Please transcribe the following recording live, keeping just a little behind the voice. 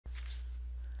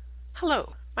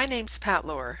Hello, my name's Pat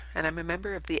Lohr, and I'm a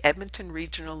member of the Edmonton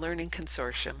Regional Learning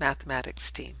Consortium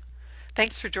mathematics team.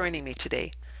 Thanks for joining me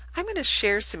today. I'm going to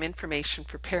share some information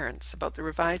for parents about the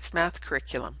revised math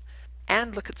curriculum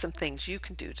and look at some things you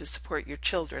can do to support your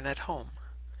children at home.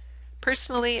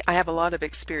 Personally, I have a lot of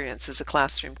experience as a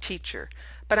classroom teacher,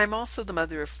 but I'm also the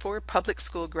mother of 4 public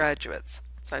school graduates,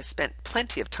 so I've spent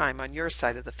plenty of time on your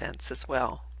side of the fence as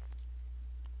well.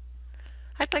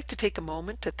 I'd like to take a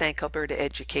moment to thank Alberta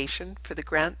Education for the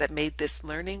grant that made this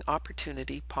learning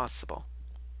opportunity possible.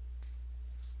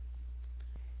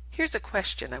 Here's a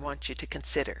question I want you to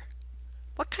consider.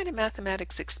 What kind of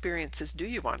mathematics experiences do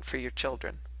you want for your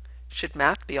children? Should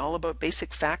math be all about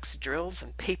basic facts, drills,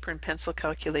 and paper and pencil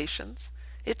calculations?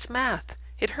 It's math.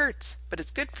 It hurts, but it's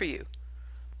good for you.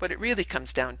 What it really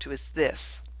comes down to is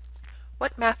this.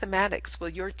 What mathematics will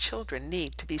your children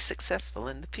need to be successful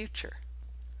in the future?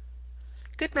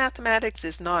 Good mathematics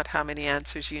is not how many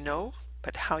answers you know,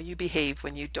 but how you behave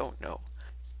when you don't know.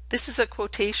 This is a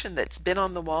quotation that's been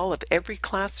on the wall of every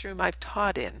classroom I've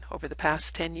taught in over the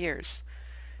past 10 years.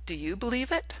 Do you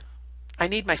believe it? I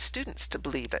need my students to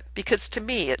believe it, because to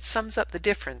me it sums up the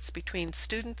difference between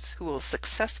students who will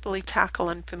successfully tackle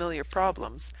unfamiliar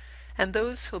problems and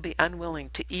those who'll be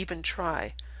unwilling to even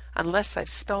try unless I've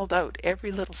spelled out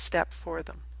every little step for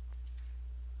them.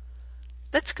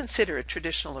 Let's consider a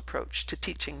traditional approach to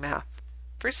teaching math.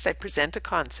 First, I present a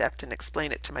concept and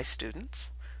explain it to my students.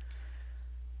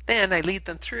 Then I lead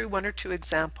them through 1 or 2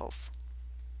 examples.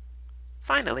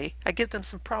 Finally, I give them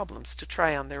some problems to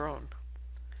try on their own.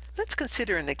 Let's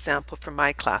consider an example from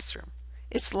my classroom.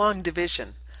 It's long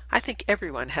division. I think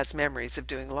everyone has memories of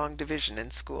doing long division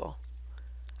in school.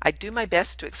 I do my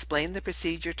best to explain the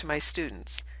procedure to my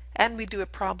students, and we do a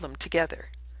problem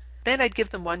together. Then I'd give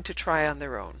them one to try on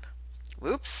their own.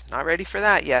 Oops, not ready for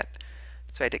that yet.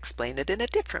 So I'd explain it in a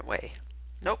different way.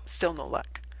 Nope, still no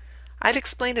luck. I'd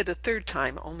explain it a 3rd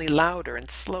time, only louder and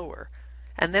slower,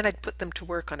 and then I'd put them to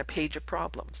work on a page of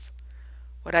problems.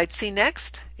 What I'd see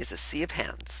next is a sea of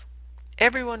hands.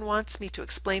 Everyone wants me to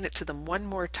explain it to them one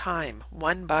more time,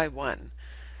 one by one.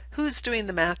 Who's doing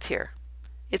the math here?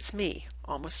 It's me,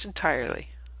 almost entirely.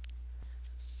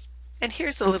 And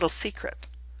here's a little secret.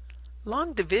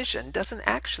 Long division doesn't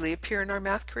actually appear in our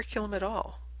math curriculum at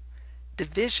all.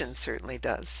 Division certainly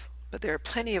does, but there are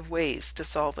plenty of ways to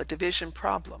solve a division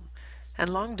problem,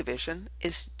 and long division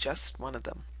is just one of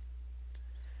them.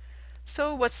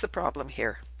 So what's the problem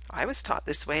here? I was taught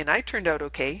this way and I turned out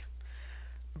okay.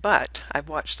 But I've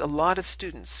watched a lot of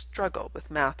students struggle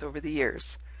with math over the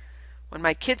years. When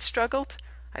my kids struggled,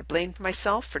 I blamed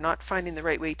myself for not finding the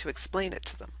right way to explain it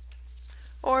to them.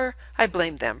 Or I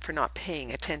blamed them for not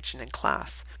paying attention in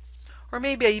class. Or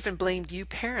maybe I even blamed you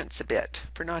parents a bit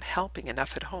for not helping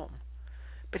enough at home.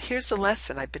 But here's a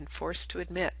lesson I've been forced to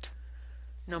admit.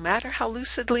 No matter how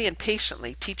lucidly and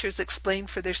patiently teachers explain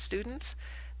for their students,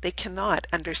 they cannot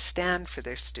understand for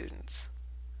their students.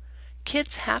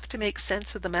 Kids have to make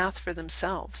sense of the math for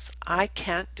themselves. I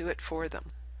can't do it for them.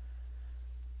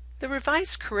 The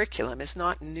revised curriculum is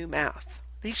not new math.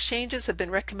 These changes have been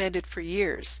recommended for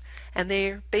years, and they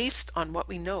are based on what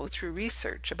we know through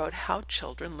research about how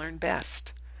children learn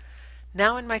best.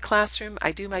 Now in my classroom,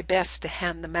 I do my best to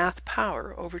hand the math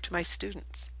power over to my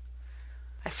students.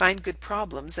 I find good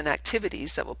problems and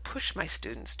activities that will push my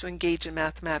students to engage in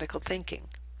mathematical thinking.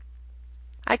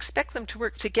 I expect them to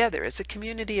work together as a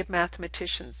community of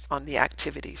mathematicians on the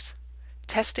activities,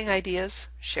 testing ideas,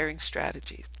 sharing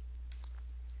strategies.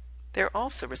 They're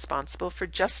also responsible for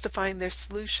justifying their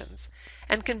solutions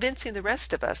and convincing the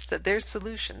rest of us that their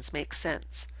solutions make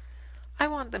sense. I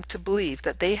want them to believe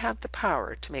that they have the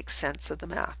power to make sense of the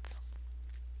math.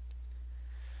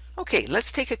 Okay,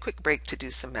 let's take a quick break to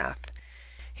do some math.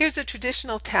 Here's a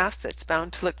traditional task that's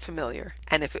bound to look familiar,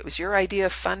 and if it was your idea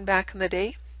of fun back in the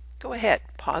day, go ahead,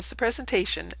 pause the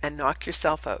presentation and knock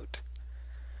yourself out.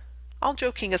 All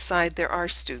joking aside, there are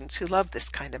students who love this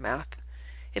kind of math.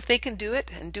 If they can do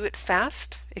it and do it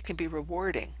fast, it can be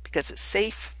rewarding because it's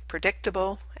safe,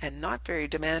 predictable, and not very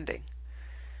demanding.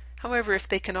 However, if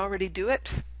they can already do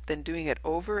it, then doing it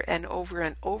over and over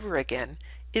and over again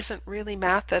isn't really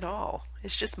math at all.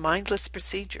 It's just mindless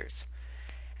procedures.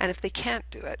 And if they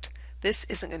can't do it, this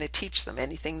isn't going to teach them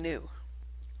anything new.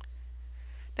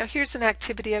 Now here's an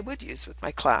activity I would use with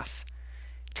my class.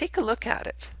 Take a look at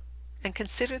it and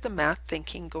consider the math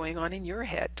thinking going on in your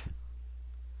head.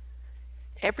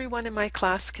 Everyone in my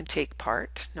class can take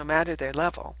part, no matter their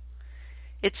level.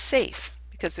 It's safe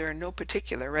because there are no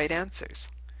particular right answers.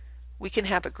 We can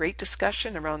have a great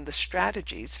discussion around the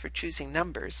strategies for choosing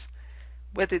numbers,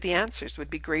 whether the answers would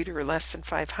be greater or less than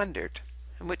 500,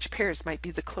 and which pairs might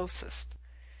be the closest.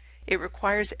 It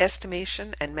requires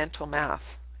estimation and mental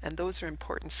math, and those are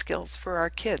important skills for our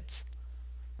kids.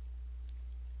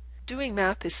 Doing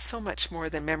math is so much more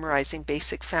than memorizing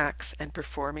basic facts and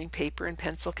performing paper and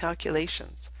pencil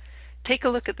calculations. Take a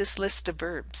look at this list of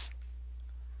verbs.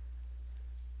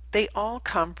 They all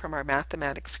come from our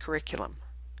mathematics curriculum.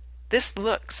 This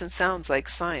looks and sounds like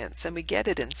science, and we get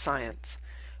it in science.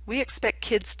 We expect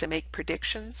kids to make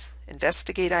predictions,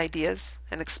 investigate ideas,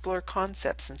 and explore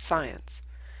concepts in science.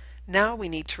 Now we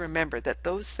need to remember that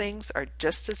those things are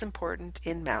just as important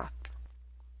in math.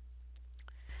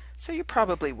 So you're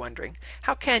probably wondering,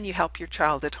 how can you help your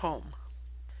child at home?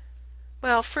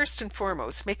 Well, first and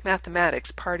foremost, make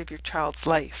mathematics part of your child's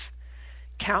life.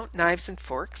 Count knives and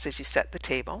forks as you set the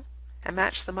table, and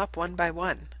match them up one by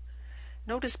one.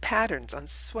 Notice patterns on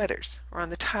sweaters or on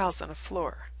the tiles on a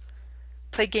floor.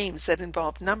 Play games that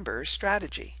involve number or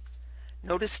strategy.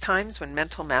 Notice times when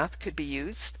mental math could be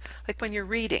used, like when you're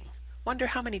reading. Wonder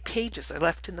how many pages are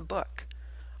left in the book.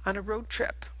 On a road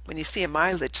trip, when you see a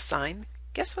mileage sign,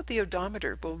 guess what the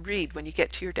odometer will read when you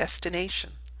get to your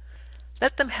destination.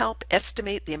 Let them help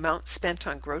estimate the amount spent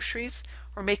on groceries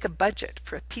or make a budget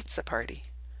for a pizza party.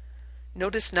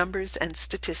 Notice numbers and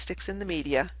statistics in the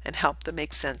media and help them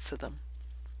make sense of them.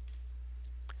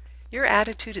 Your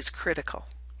attitude is critical.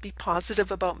 Be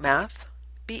positive about math.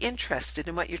 Be interested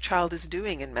in what your child is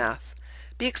doing in math.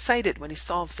 Be excited when he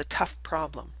solves a tough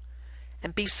problem.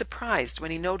 And be surprised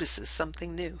when he notices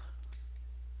something new.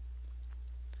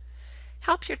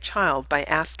 Help your child by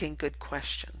asking good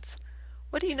questions.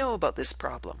 What do you know about this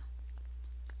problem?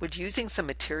 Would using some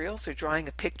materials or drawing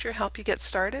a picture help you get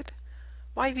started?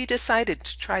 Why have you decided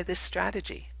to try this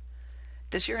strategy?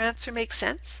 Does your answer make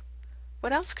sense?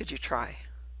 What else could you try?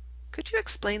 Could you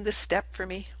explain this step for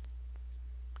me?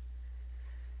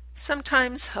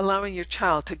 Sometimes allowing your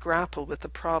child to grapple with the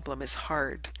problem is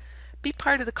hard. Be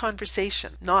part of the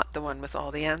conversation, not the one with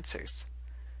all the answers.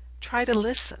 Try to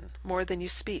listen more than you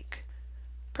speak.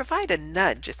 Provide a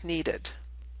nudge if needed.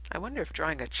 I wonder if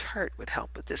drawing a chart would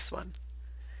help with this one.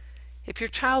 If your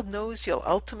child knows you'll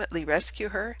ultimately rescue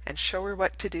her and show her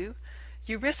what to do,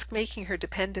 you risk making her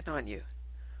dependent on you.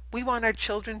 We want our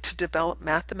children to develop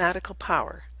mathematical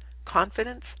power,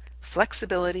 confidence,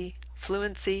 flexibility,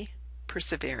 fluency,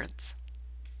 perseverance.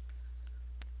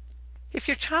 If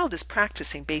your child is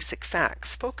practicing basic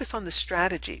facts, focus on the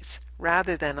strategies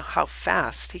rather than how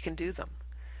fast he can do them.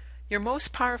 Your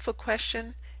most powerful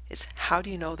question is, how do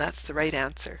you know that's the right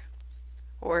answer?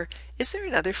 Or, is there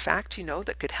another fact you know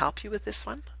that could help you with this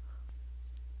one?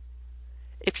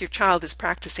 If your child is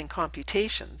practicing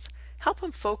computations, help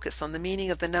him focus on the meaning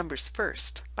of the numbers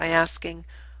first by asking,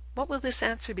 what will this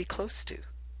answer be close to?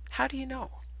 How do you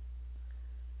know?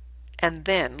 And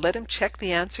then let him check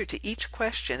the answer to each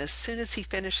question as soon as he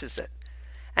finishes it.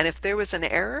 And if there was an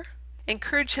error,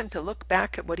 encourage him to look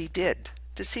back at what he did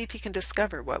to see if he can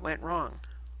discover what went wrong.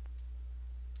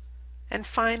 And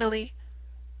finally,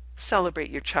 celebrate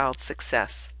your child's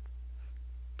success.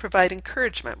 Provide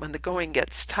encouragement when the going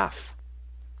gets tough.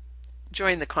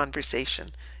 Join the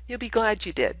conversation. You'll be glad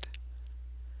you did.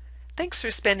 Thanks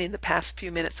for spending the past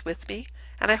few minutes with me,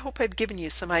 and I hope I've given you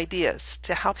some ideas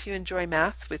to help you enjoy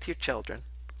math with your children.